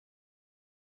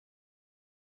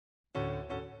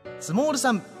スモール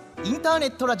さんインターネ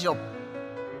ットラジオ。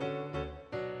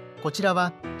こちら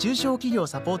は中小企業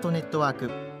サポートネットワーク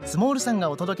スモールさん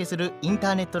がお届けするイン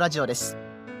ターネットラジオです。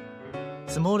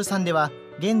スモールさんでは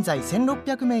現在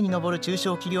1600名に上る中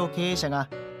小企業経営者が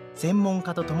専門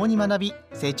家と共に学び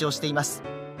成長しています。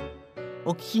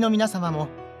お聞きの皆様も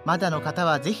まだの方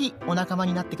はぜひお仲間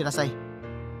になってください。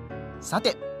さ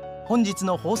て本日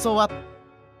の放送は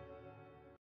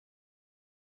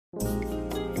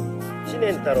知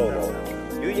念太郎の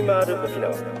ゆいまーる沖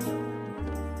縄。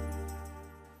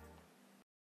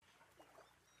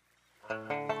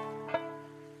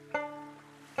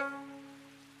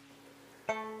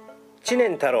知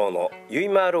念太郎のゆい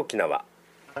まーる沖縄。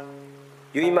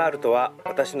ゆいまーるとは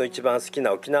私の一番好き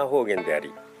な沖縄方言であ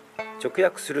り、直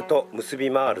訳すると結び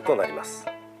回るとなります。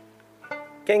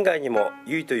県外にも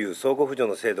ゆいという相互扶助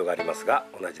の制度がありますが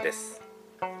同じです。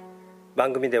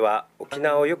番組では沖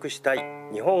縄を良くしたい、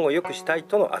日本を良くしたい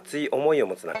との熱い思いを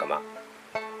持つ仲間、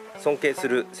尊敬す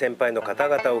る先輩の方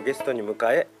々をゲストに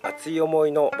迎え、熱い思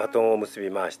いのバトンを結び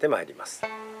回してまいります。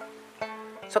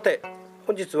さて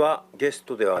本日はゲス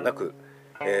トではなく、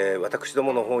私ど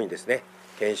もの方にですね、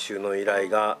研修の依頼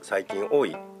が最近多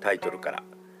いタイトルから、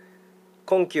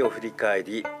今期を振り返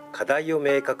り課題を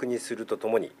明確にするとと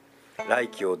もに来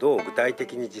期をどう具体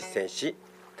的に実践し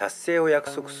達成を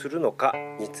約束するのか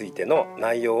についての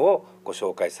内容をご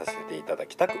紹介させていただ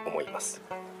きたく思います。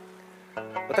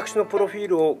私のプロフィー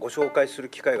ルをご紹介する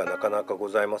機会がなかなかご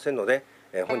ざいませんので、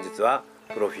本日は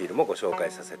プロフィールもご紹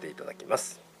介させていただきま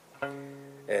す。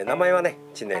名前はね、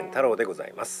知念太郎でござ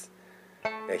います。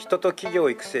人と企業を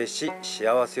育成し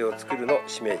幸せを作るの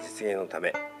使命実現のた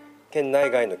め、県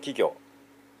内外の企業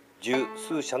十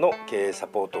数社の経営サ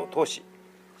ポートを通し、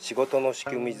仕事の仕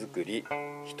組み作り、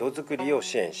人づくりを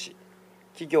支援し、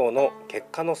企業の結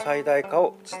果の最大化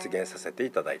を実現させて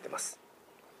いただいています。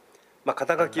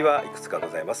肩書きはいくつかご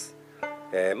ざいます。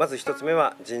まず一つ目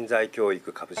は人材教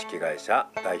育株式会社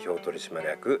代表取締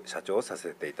役社長をさ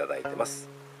せていただいています。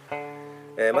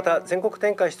また全国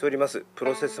展開しておりますプ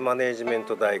ロセスマネジメン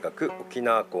ト大学沖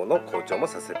縄校の校長も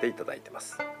させていただいていま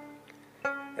す。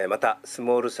またス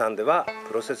モールさんでは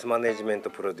プロセスマネジメント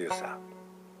プロデューサー、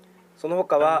その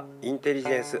他はインテリジ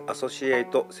ェンスアソシエイ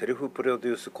トセルフプロデ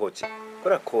ュースコーチ、こ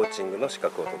れはコーチングの資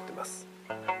格を取っています。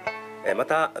ま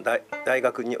た大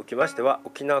学におきましては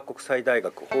沖縄国際大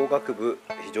学法学部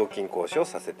非常勤講師を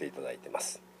させていただいていま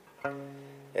す。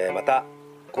また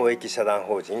公益社団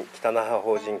法人北那覇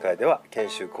法人会では研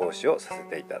修講師をさせ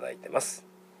ていただいています。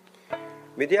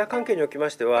メディア関係におきま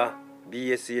しては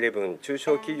BS11 中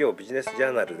小企業ビジネスジャ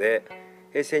ーナルで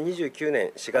平成29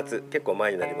年4月、結構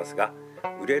前になりますが、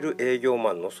売れる営業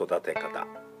マンの育て方、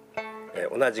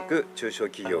同じく中小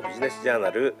企業ビジネスジャー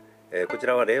ナル、こち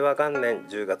らは令和元年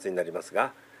10月になります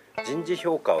が、人事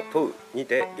評価を問うに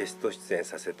てゲスト出演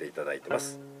させていただいていま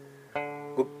す。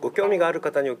ご興味がある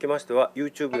方におきましては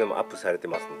YouTube でもアップされて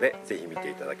ますので、ぜひ見て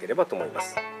いただければと思いま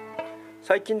す。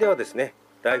最近ではですね、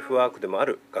ライフワークでもあ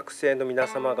る学生の皆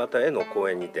様方への講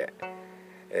演にて、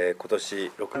今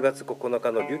年6月9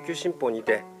日の琉球新報に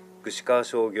て串川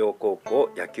商業高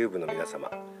校野球部の皆様、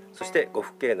そしてご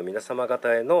父兄の皆様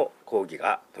方への講義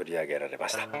が取り上げられま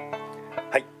した。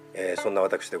はい、そんな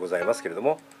私でございますけれど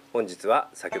も、本日は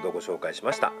先ほどご紹介し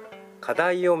ました課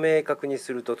題を明確に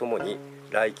するとともに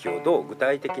来期をどう具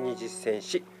体的に実践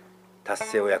し達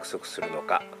成を約束するの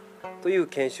かという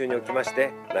研修におきまし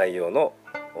て内容の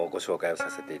ご紹介をさ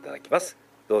せていただきます。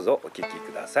どうぞお聞き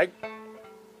ください。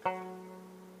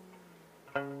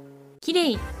き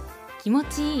れい、気持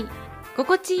ちいい、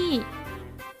心地いい、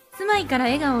住まいから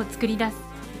笑顔を作り出す。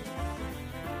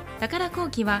宝工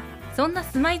機はそんな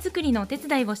住まいづくりのお手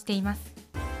伝いをしています。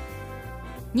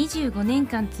25年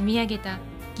間積み上げた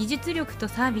技術力と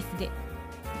サービスで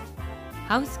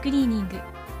ハウスクリーニング、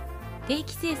定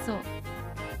期清掃、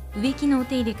植木のお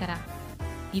手入れから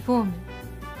リフォーム、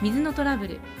水のトラブ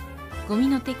ル、ゴミ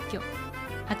の撤去、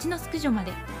蜂の駆除ま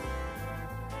で、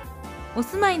お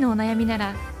住まいのお悩みな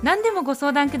ら何でもご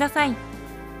相談ください。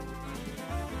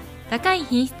高い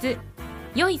品質、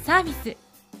良いサービス、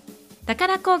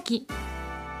宝工機。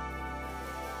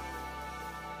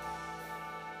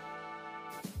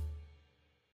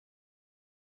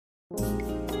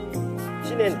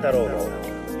知念太郎の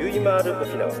ゆいまーる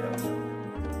沖縄。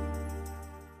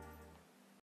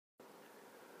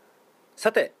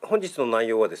さて本日の内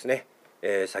容はですね、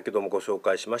先ほどもご紹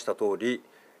介しました通り、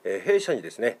弊社に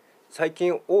ですね最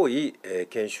近多い、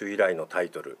研修依頼のタイ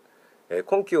トル、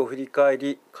今期を振り返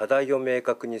り課題を明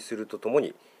確にするととも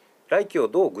に来期を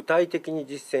どう具体的に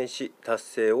実践し達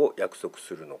成を約束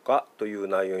するのかという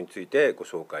内容についてご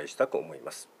紹介したく思い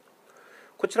ます。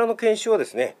こちらの研修はで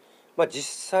すね、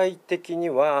実際的に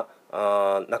は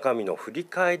中身の振り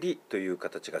返りという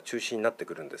形が中心になって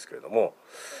くるんですけれども、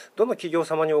どの企業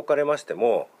様におかれまして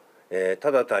も、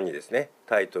ただ単にですね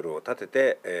タイトルを立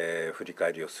てて、振り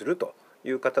返りをすると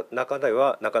いう中で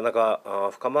はなかなか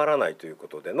深まらないというこ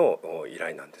とでの依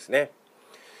頼なんですね。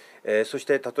そし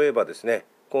て例えばですね、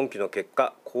今期の結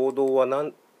果行動は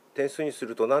点数にす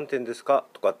ると何点ですか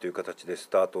とかっていう形でス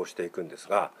タートをしていくんです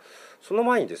が、その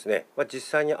前にですね、実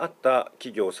際にあった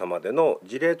企業様での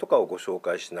事例とかをご紹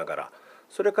介しながら、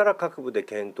それから各部で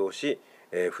検討し、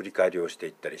振り返りをしてい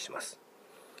ったりします。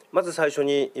まず最初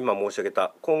に今申し上げ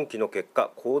た今期の結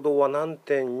果行動は何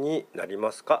点になり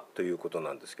ますかということ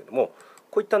なんですけども、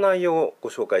こういった内容をご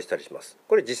紹介したりします。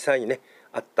これ実際にね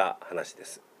あった話で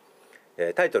す。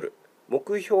タイトル、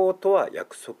目標とは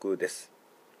約束です。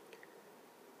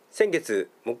先月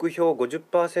目標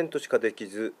 50% しかでき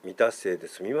ず未達成で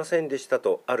すみませんでした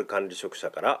とある管理職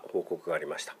者から報告があり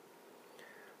ました。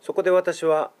そこで私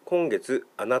は今月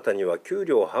あなたには給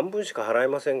料半分しか払え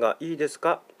ませんがいいです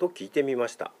かと聞いてみま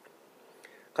した。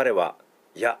彼は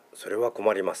いやそれは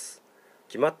困ります。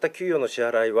決まった給与の支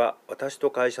払いは私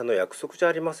と会社の約束じゃ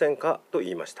ありませんかと言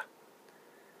いました。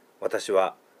私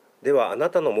はではあな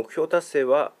たの目標達成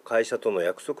は会社との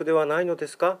約束ではないので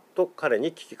すかと彼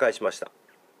に聞き返しました。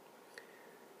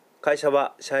会社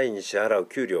は社員に支払う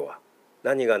給料は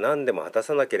何が何でも果た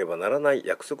さなければならない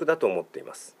約束だと思ってい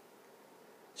ます。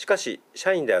しかし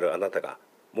社員であるあなたが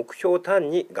目標を単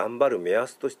に頑張る目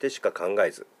安としてしか考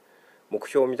えず、目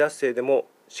標未達成でも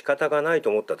仕方がないと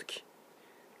思ったとき、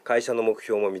会社の目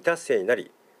標も未達成にな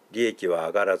り利益は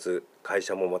上がらず、会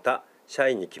社もまた社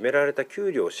員に決められた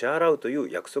給料を支払うという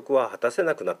約束は果たせ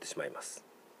なくなってしまいます。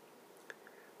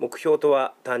目標と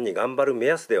は単に頑張る目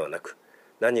安ではなく、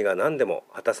何が何でも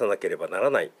果たさなければな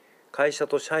らない会社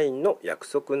と社員の約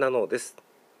束なのです。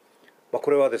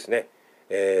これはですね、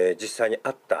実際に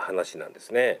あった話なんで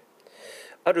すね。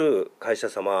ある会社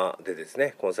様でです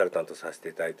ね、コンサルタントさせて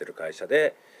いただいている会社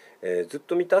で、ずっ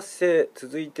と未達成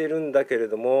続いているんだけれ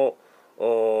ども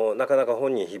なかなか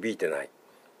本人響いてない、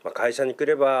会社に来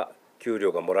れば給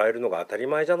料がもらえるのが当たり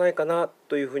前じゃないかな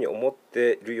というふうに思っ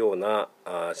ているような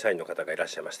社員の方がいらっ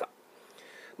しゃいました。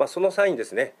その際にで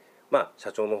すね、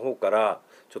社長の方から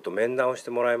ちょっと面談をし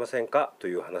てもらえませんかと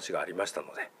いう話がありました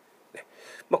ので、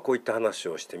こういった話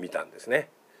をしてみたんですね。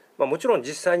もちろん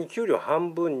実際に給料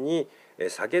半分に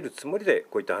下げるつもりで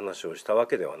こういった話をしたわ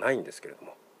けではないんですけれど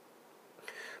も、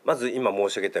まず今申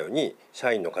し上げたように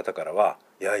社員の方からは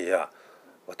いやいや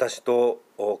私と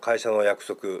会社の約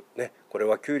束ね、これ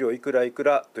は給料いくらいく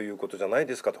らということじゃない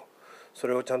ですかと、そ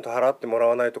れをちゃんと払ってもら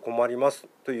わないと困ります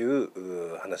とい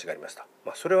う話がありました。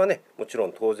それはねもちろ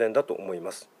ん当然だと思い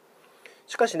ます。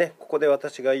しかしね、ここで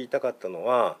私が言いたかったの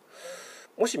は、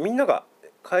もしみんなが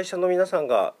会社の皆さん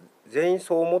が全員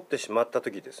そう思ってしまった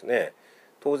時ですね、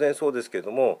当然そうですけれ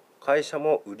ども会社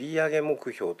も売上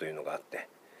目標というのがあって、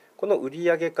この売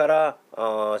上から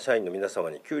社員の皆様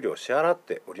に給料を支払っ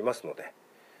ておりますので、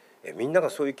みんなが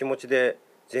そういう気持ちで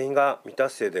全員が未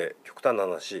達成で、極端な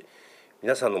話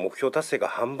皆さんの目標達成が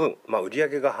半分、売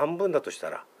上が半分だとした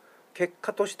ら結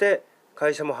果として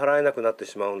会社も払えなくなって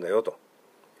しまうんだよと、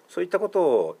そういったこと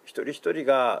を一人一人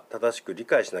が正しく理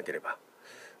解しなければ、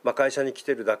会社に来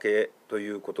てるだけとい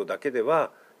うことだけで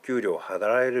は給料を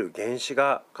払える原資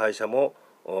が会社も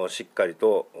しっかり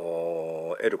と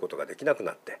得ることができなく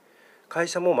なって、会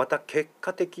社もまた結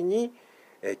果的に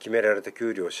決められた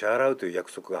給料を支払うという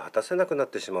約束が果たせなくなっ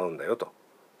てしまうんだよと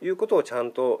いうことをちゃ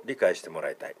んと理解しても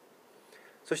らいたい。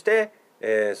そして、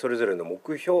それぞれの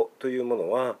目標というもの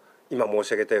は今申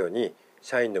し上げたように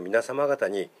社員の皆様方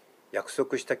に約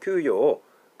束した給与を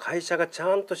会社がち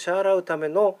ゃんと支払うため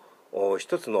の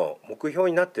一つの目標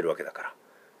になっているわけだから、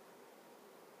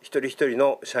一人一人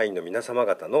の社員の皆様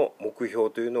方の目標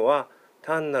というのは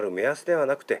単なる目安では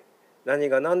なくて、何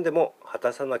が何でも果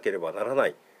たさなければならな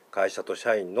い会社と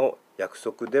社員の約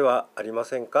束ではありま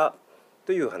せんか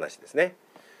という話ですね。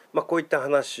こういった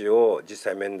話を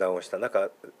実際面談をした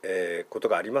こと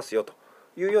がありますよと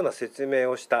いうような説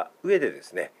明をした上でで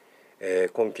すね、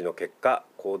今期の結果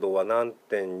行動は何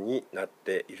点になっ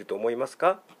ていると思います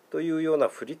かというような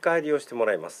振り返りをしても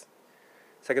らいます。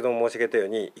先ほども申し上げたよう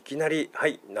にいきなりは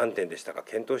い何点でしたか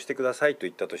検討してくださいと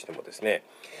言ったとしてもですね、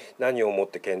何をもっ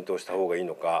て検討した方がいい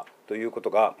のかということ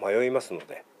が迷いますの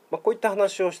で、こういった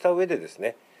話をした上でです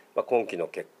ね、今期の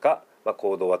結果、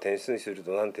行動は点数にする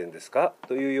と何点ですか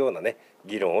というような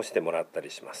議論をしてもらった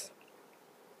りします。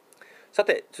さ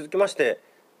て続きまして、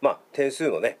点数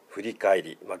の振り返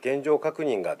り、現状確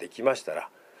認ができましたら、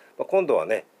今度は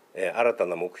新た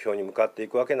な目標に向かってい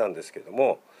くわけなんですけれど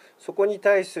も、そこに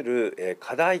対する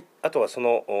課題、あとはそ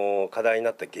の課題に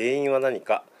なった原因は何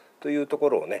かというとこ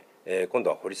ろをね、今度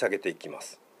は掘り下げていきま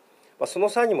す。その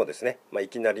際にもですね、い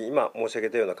きなり今申し上げ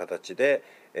たような形で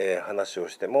話を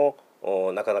しても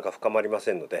なかなか深まりま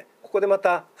せんので、ここでま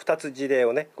た2つ事例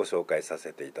をねご紹介さ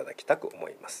せていただきたく思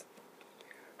います。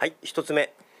はい、1つ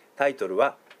目、タイトル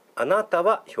はあなた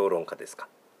は評論家ですか。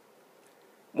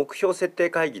目標設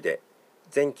定会議で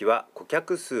前期は顧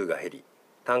客数が減り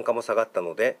単価も下がった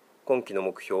ので今期の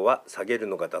目標は下げる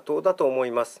のが妥当だと思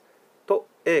いますと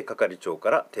A 係長か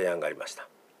ら提案がありました。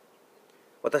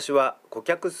私は顧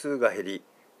客数が減り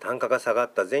単価が下が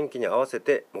った前期に合わせ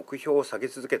て目標を下げ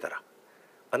続けたら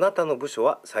あなたの部署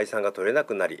は採算が取れな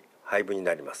くなり廃部に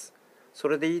なります。そ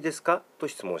れでいいですかと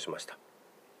質問しました。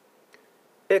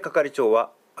 A 係長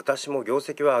は私も業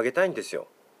績は上げたいんですよ。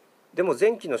でも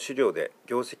前期の資料で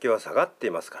業績は下がって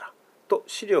いますからと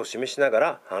資料を示しなが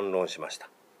ら反論しました。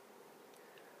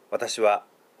私は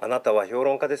あなたは評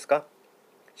論家ですか。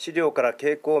資料から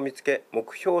傾向を見つけ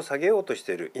目標を下げようとし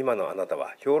ている今のあなた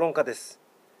は評論家です。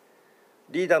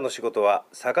リーダーの仕事は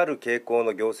下がる傾向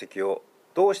の業績を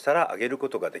どうしたら上げるこ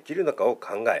とができるのかを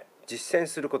考え実践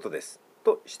することです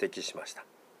と指摘しました。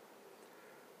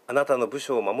あなたの部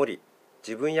署を守り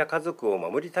自分や家族を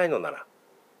守りたいのなら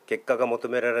結果が求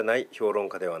められない評論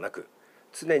家ではなく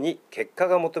常に結果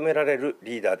が求められる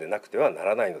リーダーでなくてはな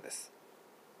らないのです。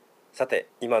さて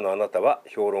今のあなたは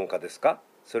評論家ですか、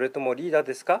それともリーダー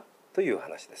ですかという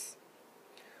話です。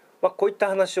こういった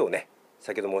話をね、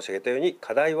先ほど申し上げたように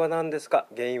課題は何ですか、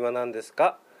原因は何です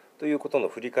かということの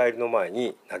振り返りの前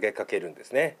に投げかけるんで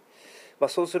すね。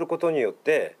そうすることによっ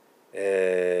て、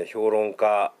評論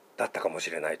家だったかも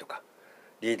しれないとか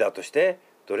リーダーとして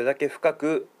どれだけ深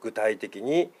く具体的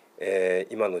に、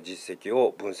今の実績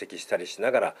を分析したりし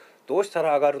ながらどうした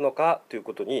ら上がるのかという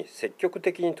ことに積極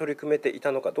的に取り組めてい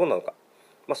たのかどうなのか、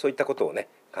そういったことをね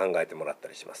考えてもらった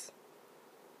りします。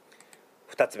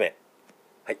2つ目、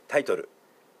タイトル、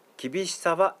厳し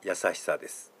さは優しさで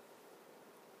す。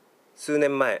数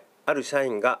年前ある社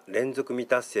員が連続未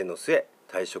達成の末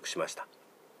退職しました。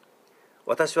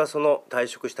私はその退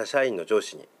職した社員の上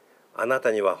司にあな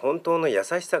たには本当の優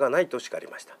しさがないと叱り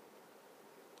ました。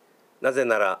なぜ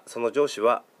ならその上司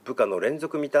は部下の連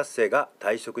続未達成が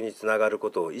退職につながる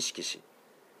ことを意識し、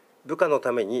部下の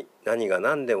ために何が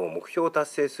何でも目標を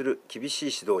達成する厳しい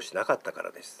指導をしなかったか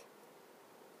らです。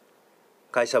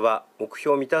会社は目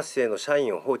標未達成の社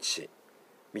員を放置し、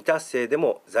未達成で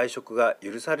も在職が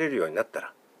許されるようになった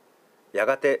ら、や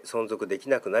がて存続でき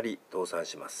なくなり倒産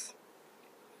します。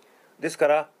ですか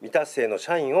ら未達成の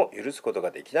社員を許すことが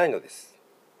できないのです。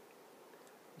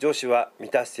上司は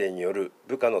未達成による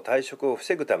部下の退職を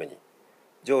防ぐために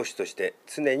上司として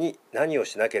常に何を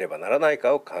しなければならない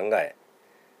かを考え、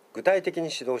具体的に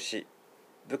指導し、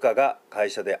部下が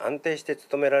会社で安定して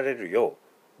勤められるよ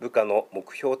う部下の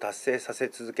目標を達成させ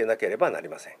続けなければなり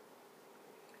ません。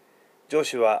上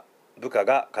司は部下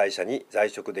が会社に在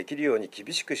職できるように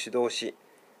厳しく指導し、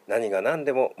何が何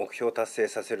でも目標を達成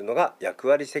させるのが役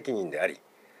割責任であり、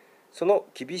その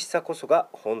厳しさこそが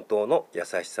本当の優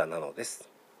しさなのです。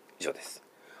以上です。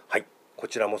こ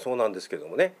ちらもそうなんですけれど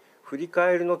もね、振り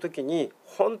返りの時に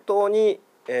本当に、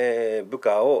部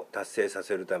下を達成さ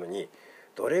せるために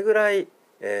どれぐらい、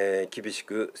厳し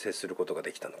く接することが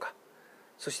できたのか、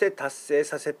そして達成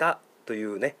させたとい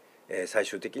うね、最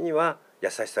終的には優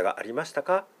しさがありました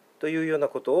かというような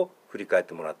ことを振り返っ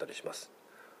てもらったりします。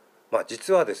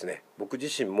実はですね、僕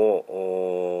自身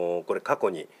もこれ過去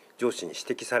に上司に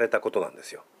指摘されたことなんで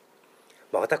すよ。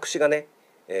私がね、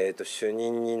就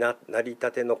任に なり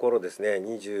たての頃ですね、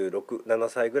26、7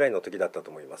歳ぐらいの時だった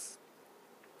と思います。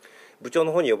部長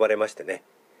の方に呼ばれましてね、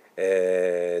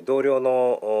同僚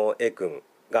の A 君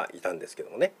がいたんですけ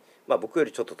どもね、僕よ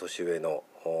りちょっと年上の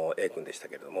A 君でした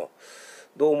けれども、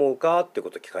どう思うかってこ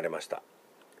とを聞かれました。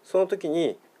その時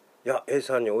に、いや A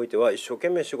さんにおいては一生懸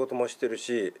命仕事もしてる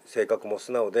し、性格も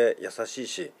素直で優しい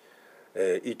し、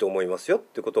いいと思いますよっ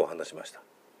てことを話しました。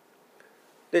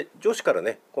で上司から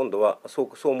ね、今度はそ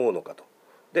う思うのかと。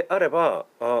であれば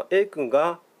A 君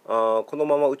がこの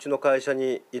ままうちの会社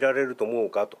にいられると思う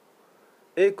かと。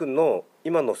 A 君の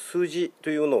今の数字と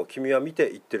いうのを君は見て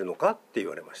いってるのかって言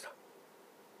われました。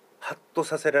ハッと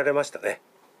させられましたね。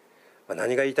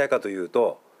何が言いたいかという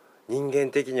と、人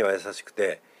間的には優しく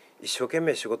て一生懸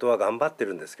命仕事は頑張って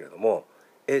るんですけれども、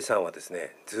 A さんはです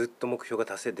ね、ずっと目標が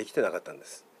達成できてなかったんで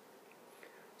す。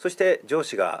そして上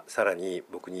司がさらに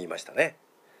僕に言いましたね。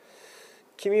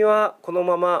君はこの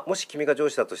まま、もし君が上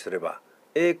司だとすれば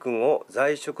A 君を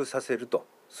在職させると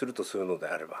するので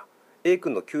あれば A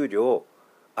君の給料を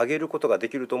上げることがで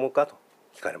きると思うかと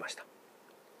聞かれました。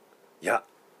いや、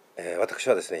私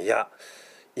はですね、いや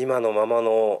今のまま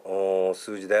の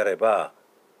数字であれば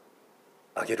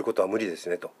上げることは無理です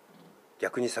ねと、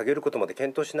逆に下げることまで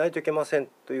検討しないといけません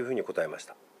というふうに答えまし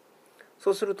た。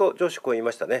そうすると上司こう言い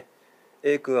ましたね。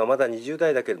 A 君はまだ20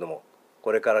代だけれども、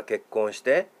これから結婚し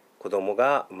て子供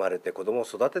が生まれて子供を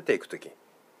育てていくとき、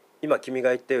今君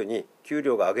が言ったように給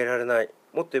料が上げられない、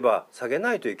もっと言えば下げ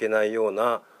ないといけないよう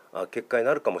な結果に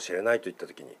なるかもしれないといった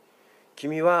ときに、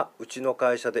君はうちの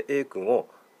会社で A 君を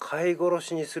飼い殺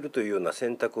しにするというような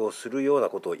選択をするような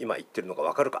ことを今言ってるのが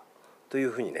分かるかとい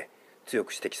うふうにね、強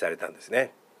く指摘されたんです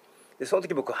ね。でその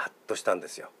時僕はハッとしたんで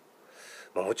すよ。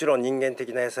もちろん人間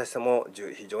的な優しさも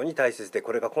非常に大切で、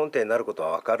これが根底になること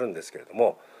は分かるんですけれど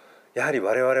も、やはり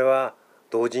我々は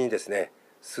同時にですね、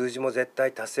数字も絶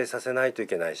対達成させないとい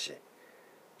けないし、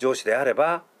上司であれ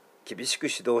ば厳しく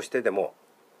指導してでも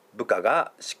部下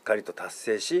がしっかりと達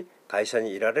成し会社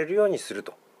にいられるようにする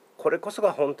と、これこそ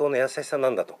が本当の優しさ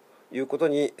なんだということ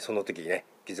にその時にね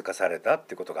気づかされたっ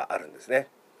ていうことがあるんですね。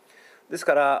です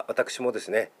から私もで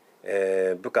すね、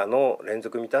部下の連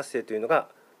続未達成というのが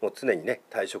もう常にね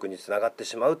退職につながって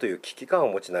しまうという危機感を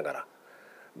持ちながら、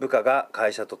部下が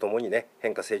会社とともにね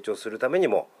変化成長するために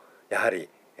もやはり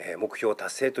目標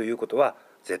達成ということは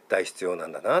絶対必要な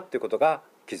んだなということが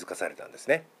気づかされたんです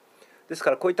ね。ですか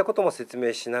らこういったことも説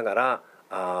明しなが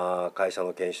ら、会社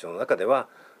の研修の中では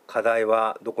課題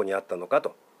はどこにあったのか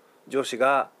と、上司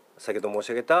が先ほど申し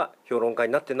上げた評論家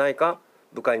になってないか、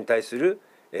部下に対する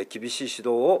厳しい指導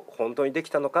を本当にでき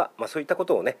たのか、そういったこ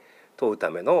とをね問うた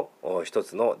めの一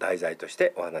つの題材とし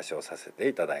てお話をさせて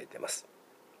いただいています。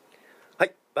は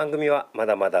い、番組はま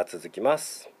だまだ続きま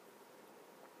す。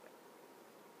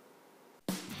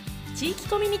地域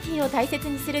コミュニティを大切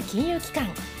にする金融機関、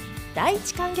第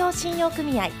一勧業信用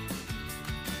組合。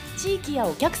地域や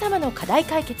お客様の課題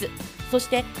解決、そし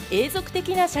て永続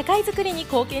的な社会づくりに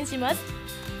貢献します。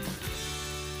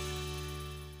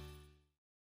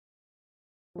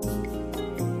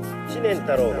知念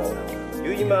太郎の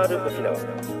ゆいまーる沖縄。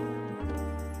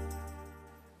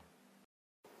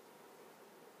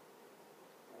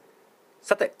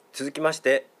さて続きまし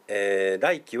て、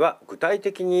来期は具体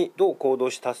的にどう行動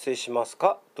し達成します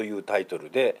かというタイトル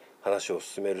で話を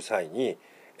進める際に、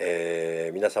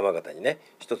皆様方にね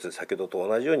一つ先ほどと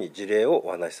同じように事例を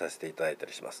お話しさせていただいた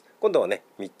りします。今度はね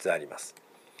3つあります。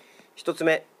1つ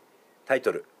目、タイ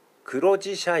トル、黒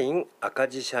字社員、赤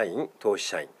字社員、投資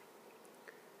社員。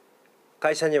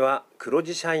会社には黒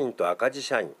字社員と赤字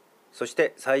社員、そし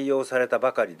て採用された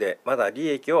ばかりでまだ利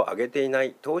益を上げていな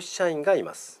い投資社員がい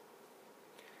ます。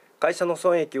会社の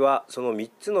損益はその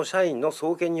3つの社員の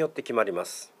総見によって決まりま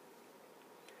す。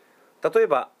例え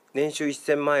ば年収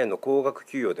1000万円の高額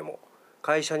給与でも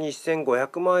会社に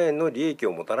1500万円の利益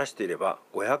をもたらしていれば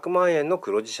500万円の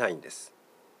黒字社員です。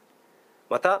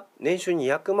また年収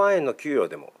200万円の給与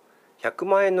でも100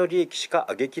万円の利益しか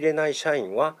上げきれない社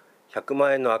員は100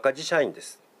万円の赤字社員で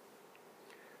す。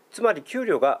つまり給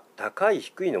料が高い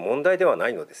低いの問題ではな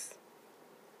いのです。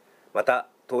また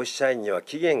投資社員には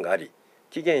期限があり、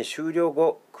期限終了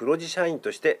後黒字社員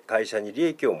として会社に利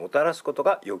益をもたらすこと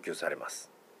が要求されます。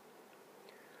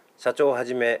社長をは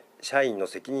じめ社員の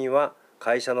責任は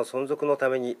会社の存続のた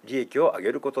めに利益を上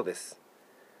げることです。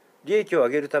利益を上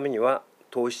げるためには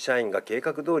投資社員が計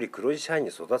画通り黒字社員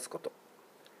に育つこと、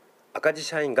赤字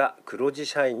社員が黒字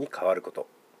社員に変わること、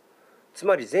つ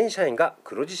まり全社員が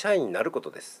黒字社員になるこ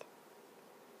とです。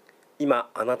今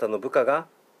あなたの部下が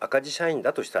赤字社員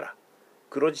だとしたら、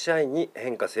黒字社員に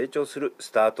変化成長する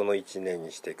スタートの1年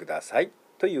にしてください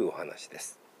というお話で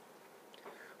す。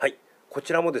はい、こ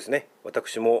ちらもですね、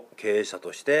私も経営者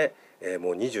として、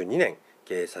もう22年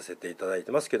経営させていただい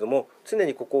てますけども、常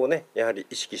にここをねやはり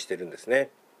意識してるんです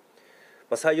ね。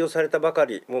採用されたばか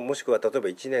りもしくは例えば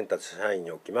1年経つ社員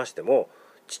におきましても、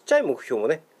ちっちゃい目標も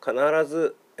ね必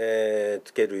ず、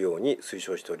つけるように推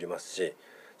奨しておりますし、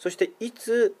そしてい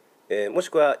つ、もし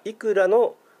くはいくら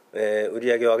の、売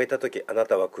上を上げた時あな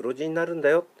たは黒字になるんだ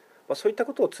よ、そういった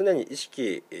ことを常に意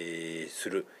識、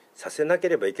させなけ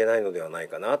ればいけないのではない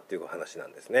かなっていう話な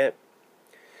んですね。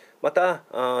また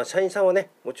社員さんはね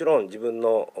もちろん自分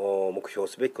の目標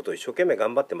すべきことを一生懸命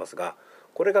頑張ってますが、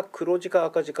これが黒字か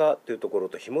赤字かというところ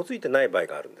と紐づいてない場合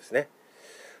があるんですね。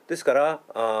ですか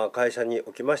ら会社に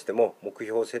おきましても目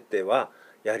標設定は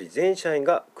やはり全社員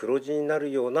が黒字にな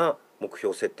るような目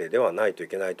標設定ではないとい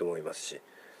けないと思いますし、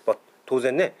当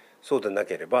然ねそうでな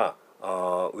ければ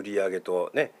売上と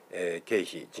ね、経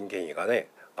費人件費がね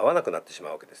合わなくなってしま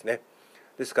うわけですね。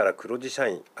ですから黒字社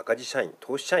員、赤字社員、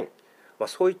投資社員、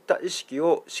そういった意識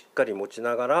をしっかり持ち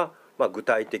ながら、具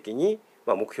体的に、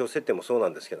目標設定もそうな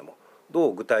んですけども、ど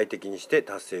う具体的にして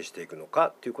達成していくの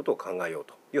かということを考えよう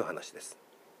という話です。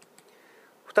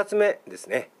2つ目です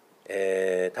ね、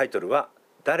タイトルは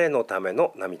誰のため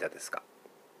の涙ですか。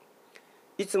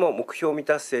いつも目標未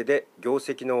達成で業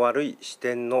績の悪い支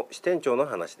店の支店長の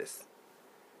話です。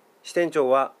支店長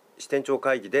は支店長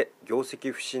会議で業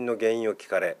績不振の原因を聞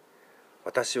かれ、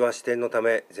私は支店のた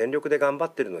め全力で頑張っ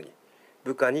ているのに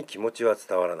部下に気持ちは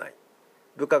伝わらない、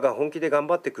部下が本気で頑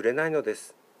張ってくれないので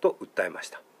すと訴えまし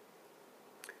た。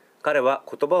彼は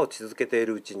言葉を続けてい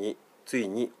るうちについ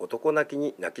に男泣き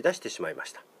に泣き出してしまいま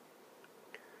した。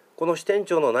この支店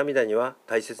長の涙には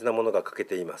大切なものが欠け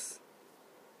ています。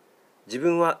自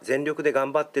分は全力で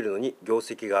頑張っているのに業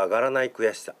績が上がらない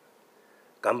悔しさ、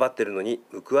頑張っているのに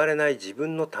報われない自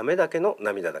分のためだけの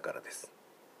涙だからです。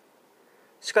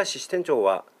しかし支店長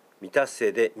は未達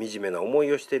成で惨めな思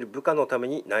いをしている部下のため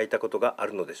に泣いたことがあ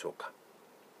るのでしょうか。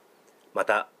ま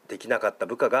たできなかった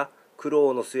部下が苦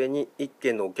労の末に一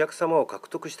件のお客様を獲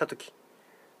得したとき、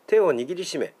手を握り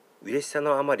しめ嬉しさ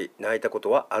のあまり泣いたこと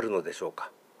はあるのでしょう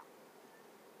か。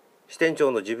支店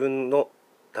長の自分の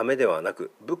ためではな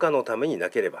く部下のためにな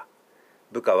ければ、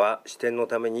部下は支店の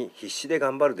ために必死で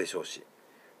頑張るでしょうし、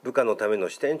部下のための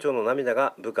支店長の涙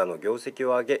が部下の業績を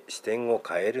上げ支店を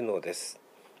変えるのです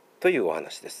というお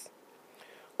話です。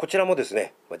こちらもです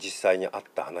ね、実際にあっ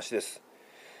た話です。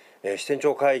支店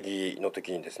長会議の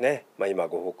時にですね、今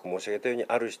ご報告申し上げたように、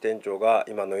ある支店長が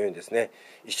今のようにですね、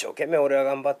一生懸命俺は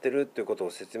頑張ってるということ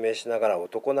を説明しながら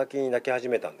男泣きに泣き始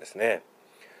めたんですね。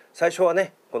最初は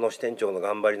ね、この支店長の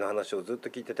頑張りの話をずっと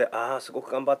聞いてて、すご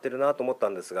く頑張ってるなと思った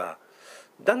んですが、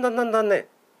だんだんね、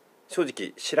正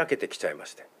直しらけてきちゃいま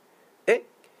して、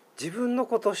自分の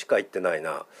ことしか言ってない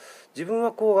な、自分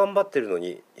はこう頑張ってるの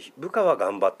に部下は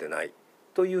頑張ってない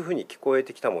というふうに聞こえ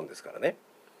てきたもんですからね、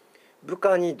部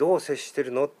下にどう接して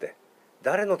るのって、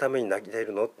誰のために泣いてい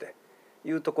るのって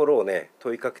いうところをね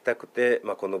問いかけたくて、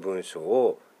この文章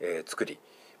を、作り、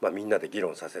みんなで議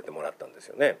論させてもらったんです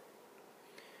よね。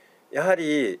やは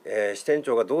り、支店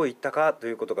長がどう言ったかと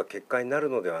いうことが結果になる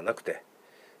のではなくて、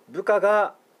部下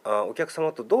がお客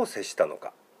様とどう接したの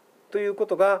かというこ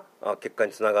とが結果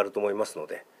につながると思いますの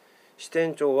で、支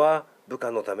店長は部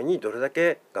下のためにどれだ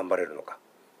け頑張れるのか、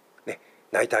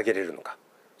泣いてあげれるのか、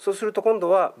そうすると今度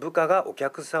は部下がお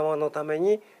客様のため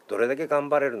にどれだけ頑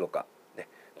張れるのか、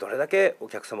どれだけお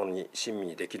客様に親身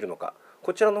にできるのか、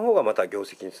こちらの方がまた業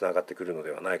績につながってくるの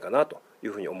ではないかなとい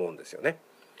うふうに思うんですよね。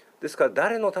ですから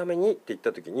誰のためにって言っ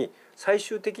た時に、最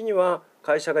終的には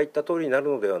会社が言った通りになる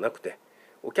のではなくて、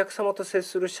お客様と接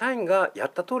する社員がや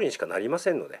った通りにしかなりま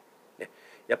せんので、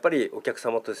やっぱりお客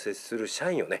様と接する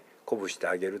社員をね鼓舞して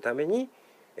あげるために、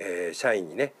社員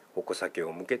にね矛先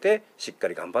を向けてしっか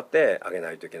り頑張ってあげ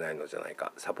ないといけないのじゃない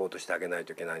か、サポートしてあげない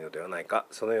といけないのではないか、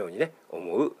そのようにね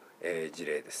思う、事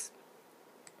例です。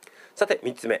さて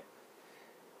3つ目、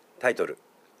タイトル、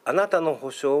あなたの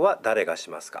保証は誰がし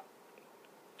ますか。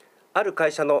ある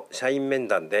会社の社員面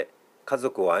談で、家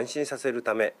族を安心させる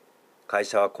ため会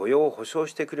社は雇用を保証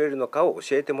してくれるのかを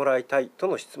教えてもらいたいと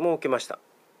の質問を受けました。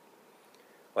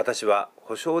私は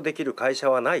保証できる会社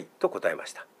はないと答えま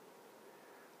した。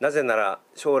なぜなら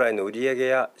将来の売上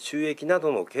や収益な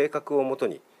どの計画をもと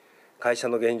に会社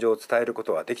の現状を伝えるこ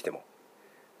とはできても、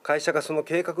会社がその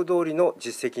計画通りの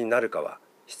実績になるかは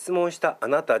質問したあ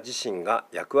なた自身が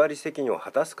役割責任を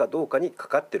果たすかどうかにか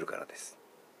かっているからです。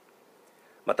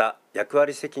また役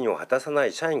割責任を果たさな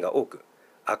い社員が多く、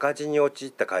赤字に陥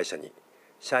った会社に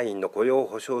社員の雇用を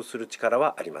保証する力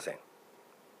はありません。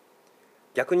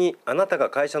逆にあなたが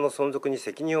会社の存続に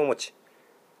責任を持ち、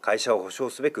会社を保証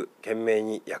すべく懸命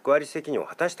に役割責任を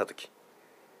果たしたとき、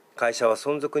会社は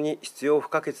存続に必要不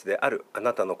可欠であるあ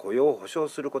なたの雇用を保証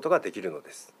することができるの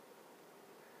です。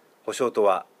保証と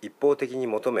は一方的に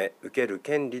求め受ける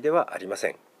権利ではありませ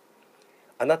ん。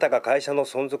あなたが会社の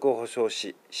存続を保証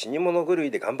し、死に物狂い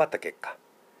で頑張った結果、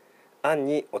暗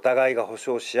にお互いが保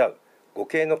証し合う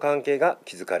互恵の関係が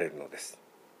築かれるのです。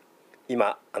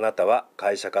今あなたは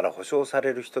会社から保証さ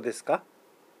れる人ですか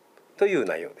という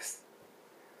内容です。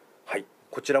はい、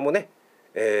こちらもね、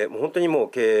もう本当にもう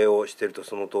経営をしていると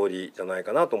その通りじゃない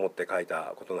かなと思って書い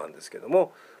たことなんですけど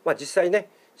も、実際ね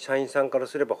社員さんから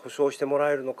すれば保証しても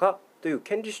らえるのかという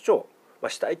権利主張、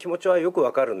したい気持ちはよく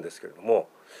わかるんですけれども、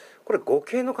これ互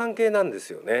恵の関係なんで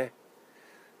すよね。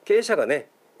経営者がね、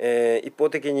一方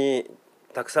的に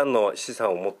たくさんの資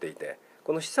産を持っていて、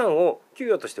この資産を給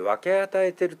与として分け与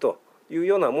えているという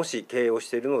ようなもし経営をし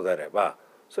ているのであれば、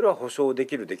それは保証で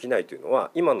きるできないというのは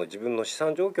今の自分の資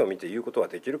産状況を見て言うことは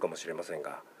できるかもしれません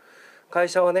が、会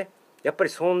社はねやっぱり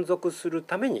存続する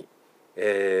ために、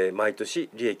毎年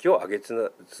利益を上げ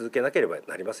続けなければ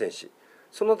なりませんし、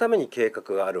そのために計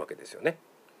画があるわけですよね。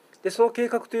でその計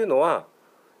画というのは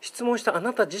質問したあ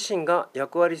なた自身が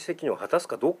役割責任を果たす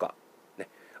かどうか、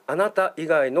あなた以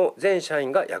外の全社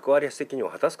員が役割や責任を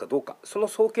果たすかどうか、その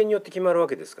総見によって決まるわ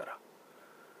けですから、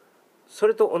そ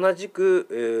れと同じ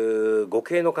く、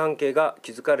互恵の関係が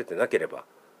築かれてなければ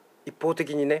一方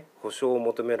的にね保証を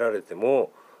求められて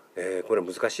も、これ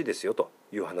難しいですよと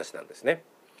いう話なんですね。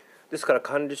ですから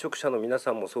管理職者の皆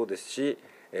さんもそうですし、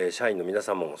社員の皆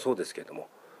さんもそうですけれども、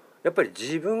やっぱり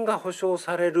自分が保証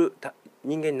される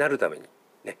人間になるために、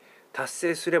ね、達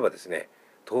成すればですね、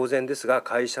当然ですが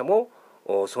会社も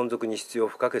存続に必要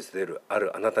不可欠であ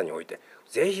るあなたにおいて、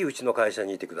ぜひうちの会社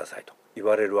にいてくださいと言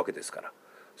われるわけですから、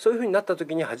そういうふうになった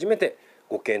時に初めて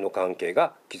互恵の関係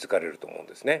が築かれると思うん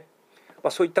ですね。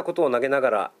そういったことを投げなが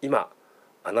ら、今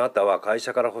あなたは会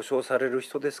社から保証される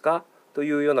人ですかと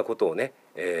いうようなことをね、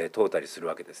問うたりする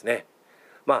わけですね。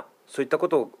そういったこ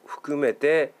とを含め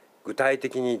て具体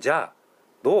的にじゃあ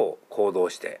どう行動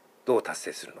してどう達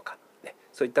成するのか、ね、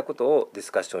そういったことをディ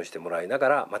スカッションしてもらいなが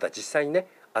ら、また実際にね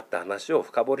あった話を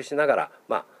深掘りしなが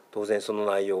ら、当然その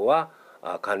内容は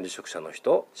管理職者の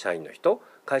人、社員の人、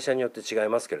会社によって違い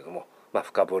ますけれども、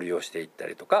深掘りをしていった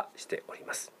りとかしており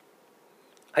ます。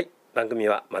はい、番組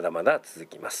はまだまだ続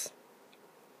きます。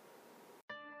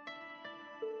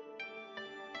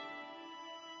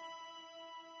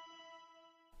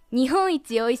日本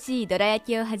一おいしいどら焼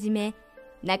きをはじめ、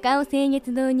中尾清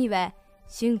月堂には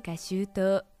春夏秋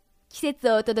冬、季節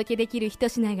をお届けできる一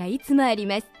品がいつもあり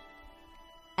ます。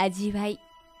味わい、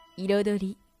彩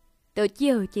り、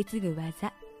時を受け継ぐ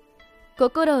技、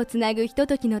心をつなぐひと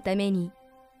ときのために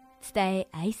伝え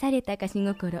愛された菓子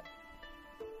心。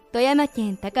富山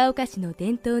県高岡市の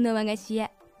伝統の和菓子屋、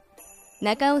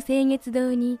中尾清月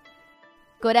堂に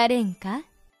来られんか。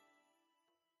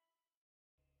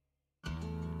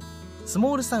ス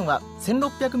モール3は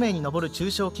1600名に上る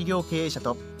中小企業経営者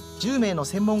と10名の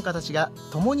専門家たちが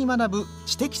共に学ぶ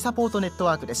知的サポートネット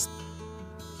ワークです。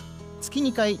月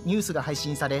2回ニュースが配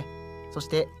信され、そし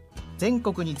て全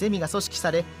国にゼミが組織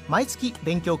され、毎月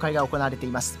勉強会が行われてい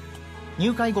ます。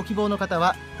入会ご希望の方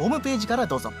はホームページから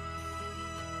どうぞ。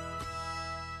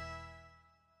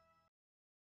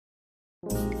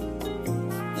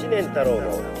知念太郎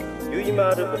のゆい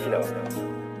まーる沖縄。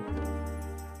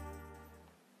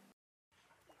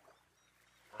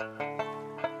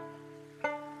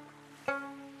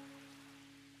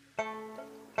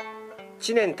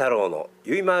知念太郎の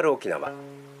ゆいまーる沖縄。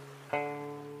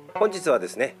本日はで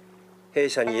すね、弊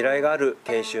社に依頼がある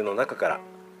研修の中か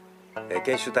ら、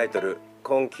研修タイトル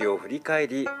今期を振り返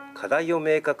り課題を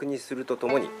明確にするとと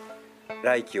もに、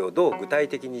来期をどう具体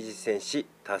的に実践し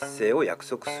達成を約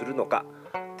束するのか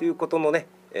ということのね、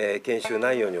研修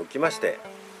内容におきまして、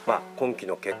今期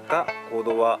の結果、行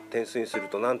動は点数にする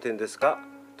と何点ですか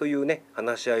というね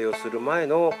話し合いをする前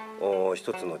の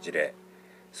一つの事例、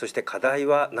そして課題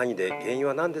は何で原因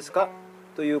は何ですか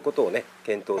ということをね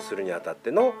検討するにあたっ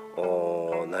ての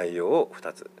内容を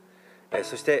2つ、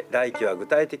そして来期は具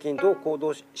体的にどう行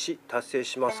動し達成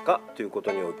しますかというこ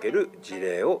とにおける事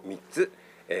例を3つ、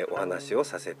お話を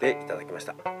させていただきまし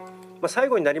た。最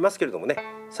後になりますけれどもね、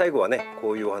最後はね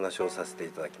こういうお話をさせてい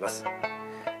ただきます。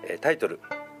タイトル、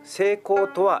成功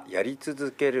とはやり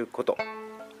続けること。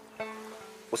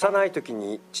幼い時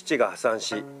に父が破産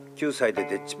し、9歳で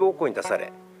でっち奉公に出さ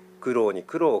れ、苦労に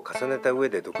苦労を重ねた上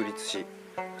で独立し、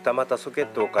二股ソケ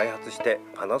ットを開発して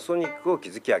パナソニックを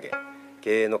築き上げ、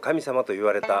経営の神様と言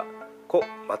われた故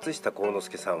松下幸之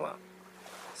助さんは、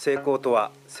成功と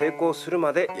は成功する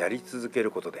までやり続ける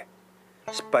ことで、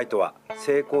失敗とは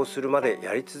成功するまで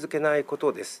やり続けないこ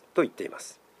とですと言っていま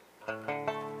す。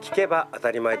聞けば当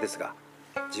たり前ですが、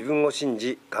自分を信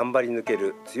じ頑張り抜け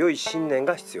る強い信念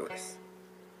が必要です。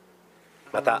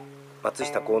また松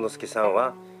下幸之助さん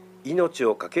は、命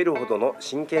を懸けるほどの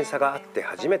真剣さがあって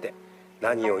初めて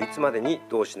何をいつまでに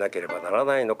どうしなければなら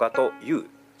ないのかという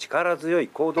力強い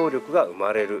行動力が生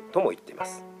まれるとも言っていま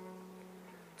す。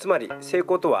つまり成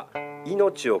功とは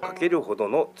命を懸けるほど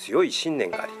の強い信念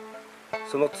があり、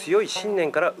その強い信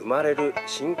念から生まれる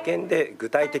真剣で具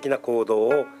体的な行動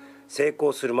を成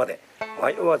功するまで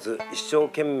迷わず一生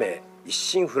懸命一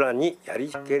心不乱にやり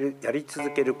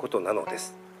続けることなので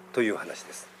すという話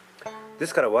です。で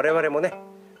すから我々もね、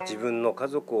自分の家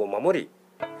族を守り、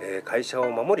会社を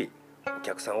守り、お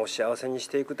客さんを幸せにし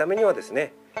ていくためにはです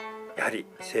ね、やはり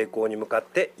成功に向かっ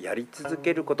てやり続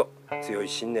けること、強い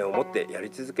信念を持ってやり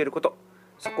続けること、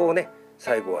そこをね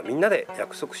最後はみんなで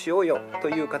約束しようよと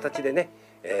いう形でね、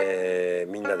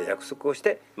みんなで約束をし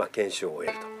て、研修を終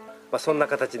えると、そんな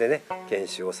形でね研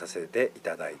修をさせてい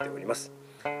ただいております。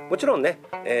もちろんね、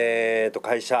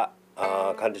会社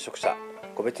管理職者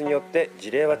個別によって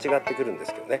事例は違ってくるんで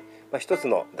すけどね、一つ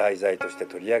の題材として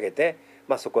取り上げて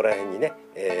そこら辺にね、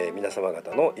皆様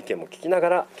方の意見も聞きなが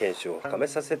ら研修を深め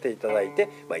させていただいて、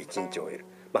1日を終える、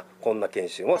こんな研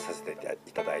修をさせて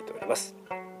いただいております。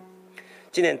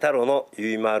知念太郎の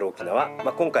ゆいまーる沖縄、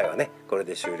今回はねこれ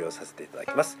で終了させていただ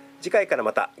きます。次回から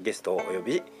またゲストをお呼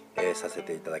び、させ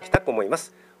ていただきたく思いま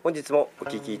す。本日もお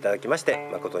聞きいただきまして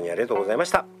誠にありがとうございま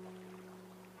した。